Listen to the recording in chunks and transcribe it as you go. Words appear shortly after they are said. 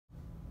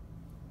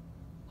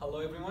Hello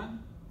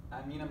everyone,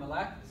 I'm Mena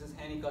Malak, this is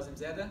Hani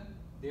Kazemzadeh,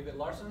 David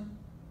Larsson.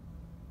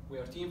 We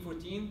are Team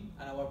 14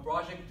 and our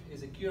project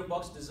is a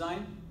gearbox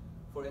design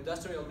for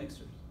industrial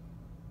mixers.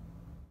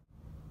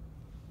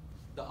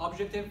 The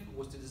objective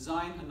was to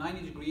design a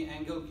 90-degree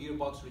angle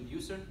gearbox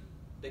reducer.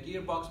 The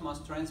gearbox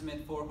must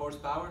transmit 4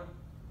 horsepower.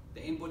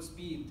 The input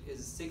speed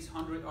is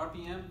 600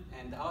 RPM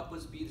and the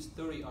output speed is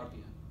 30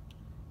 RPM.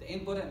 The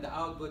input and the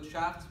output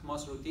shafts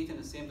must rotate in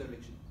the same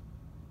direction.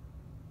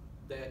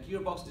 The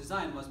gearbox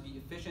design must be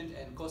efficient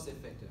and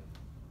cost-effective.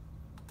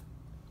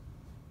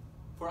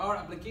 For our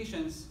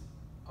applications,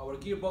 our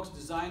gearbox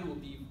design will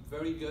be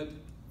very good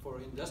for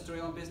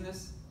industrial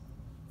business,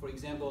 for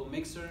example,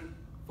 mixer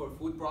for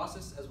food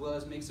process as well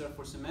as mixer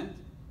for cement,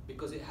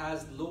 because it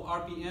has low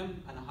RPM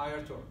and a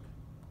higher torque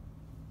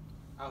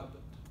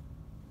output.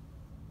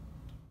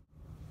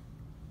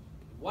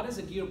 What is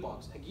a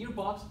gearbox? A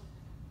gearbox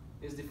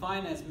is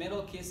defined as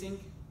metal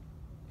casing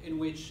in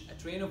which a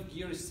train of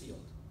gear is sealed.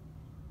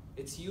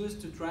 It's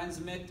used to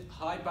transmit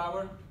high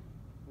power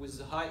with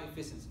high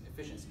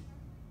efficiency.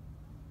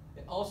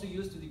 It's also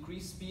used to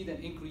decrease speed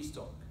and increase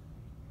torque.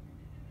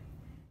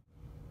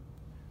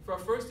 For our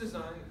first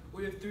design,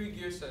 we have 3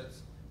 gear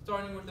sets,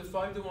 starting with the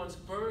 5-to-1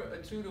 spur, a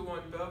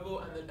 2-to-1 bevel,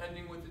 and then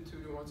ending with the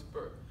 2-to-1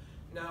 spur.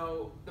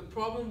 Now, the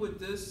problem with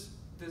this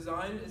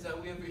design is that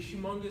we have a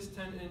humongous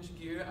 10-inch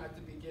gear at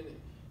the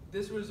beginning.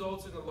 This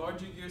results in a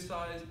larger gear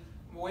size,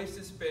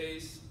 wasted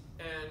space,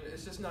 and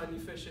it's just not an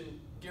efficient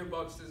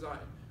gearbox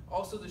design.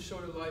 Also the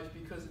shorter life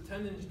because the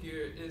 10-inch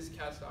gear is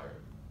cast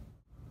iron.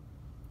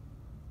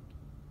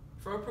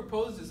 For our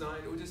proposed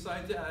design, we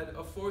decided to add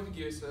a 4th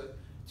gear set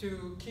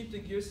to keep the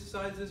gear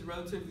sizes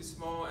relatively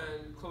small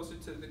and closer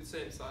to the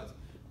same size.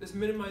 This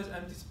minimizes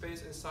empty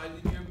space inside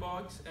the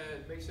gearbox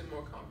and makes it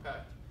more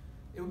compact.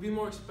 It would be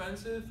more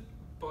expensive,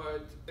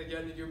 but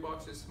again, the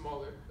gearbox is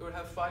smaller. It would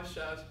have 5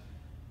 shafts.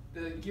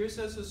 The gear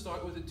sets will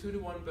start with a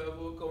 2-to-1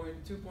 bevel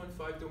going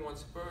 2.5-to-1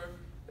 spur,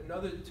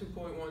 another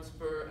 2.1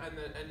 spur, and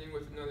then ending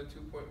with another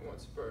 2.1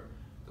 spur.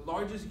 The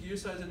largest gear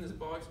size in this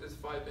box is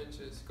 5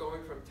 inches,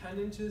 going from 10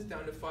 inches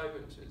down to 5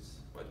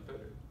 inches, much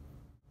better.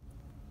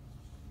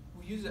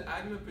 We use the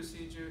AGMA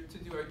procedure to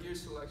do our gear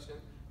selection.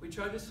 We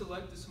tried to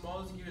select the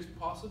smallest gears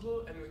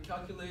possible, and we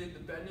calculated the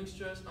bending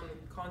stress on the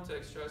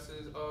contact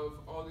stresses of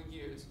all the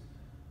gears.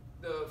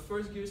 The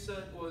first gear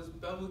set was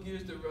bevel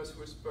gears, the rest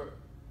were spur.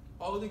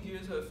 All the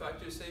gears have a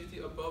factor of safety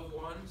above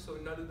 1, so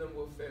none of them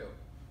will fail.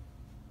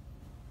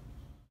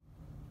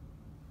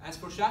 As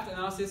for shaft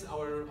analysis,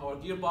 our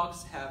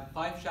gearbox have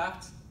 5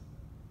 shafts.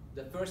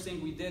 The first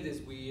thing we did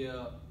is we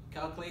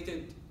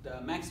calculated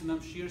the maximum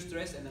shear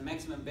stress and the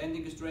maximum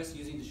bending stress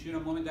using the shear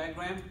moment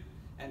diagram,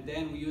 and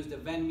then we used the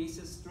Van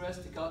Mises stress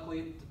to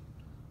calculate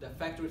the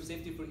factor of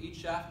safety for each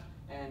shaft.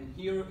 And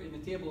here in the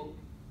table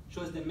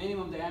shows the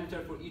minimum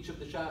diameter for each of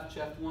the shafts,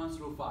 shaft 1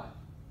 through 5.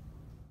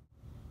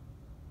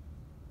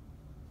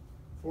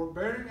 For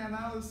bearing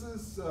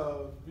analysis,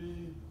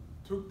 we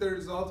took the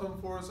resultant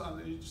force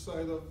on each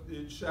side of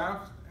each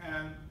shaft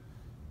and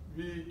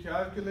we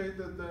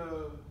calculated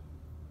the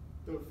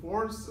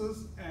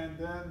forces, and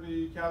then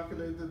we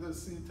calculated the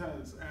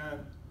C10s,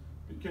 and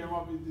we came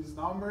up with these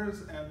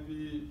numbers, and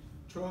we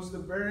chose the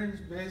bearings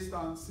based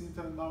on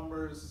C10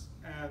 numbers,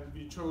 and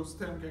we chose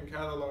Temkin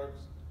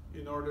catalogs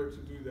in order to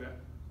do that.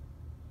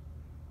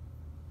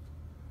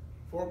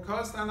 For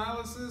cost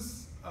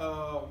analysis,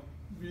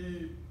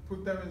 we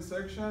put them in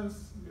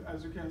sections.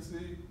 As you can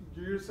see,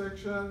 gear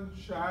section,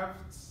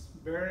 shafts,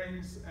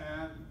 bearings,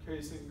 and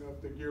casing of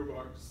the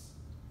gearbox.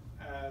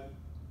 And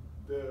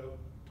the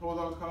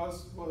total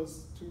cost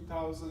was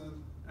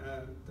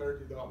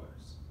 $2,030.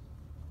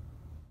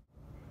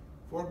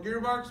 For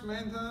gearbox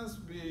maintenance,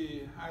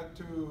 we had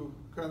to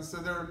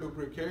consider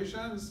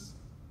lubrications,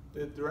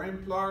 the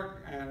drain plug,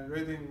 and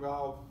reading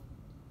valve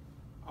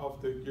of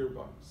the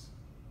gearbox.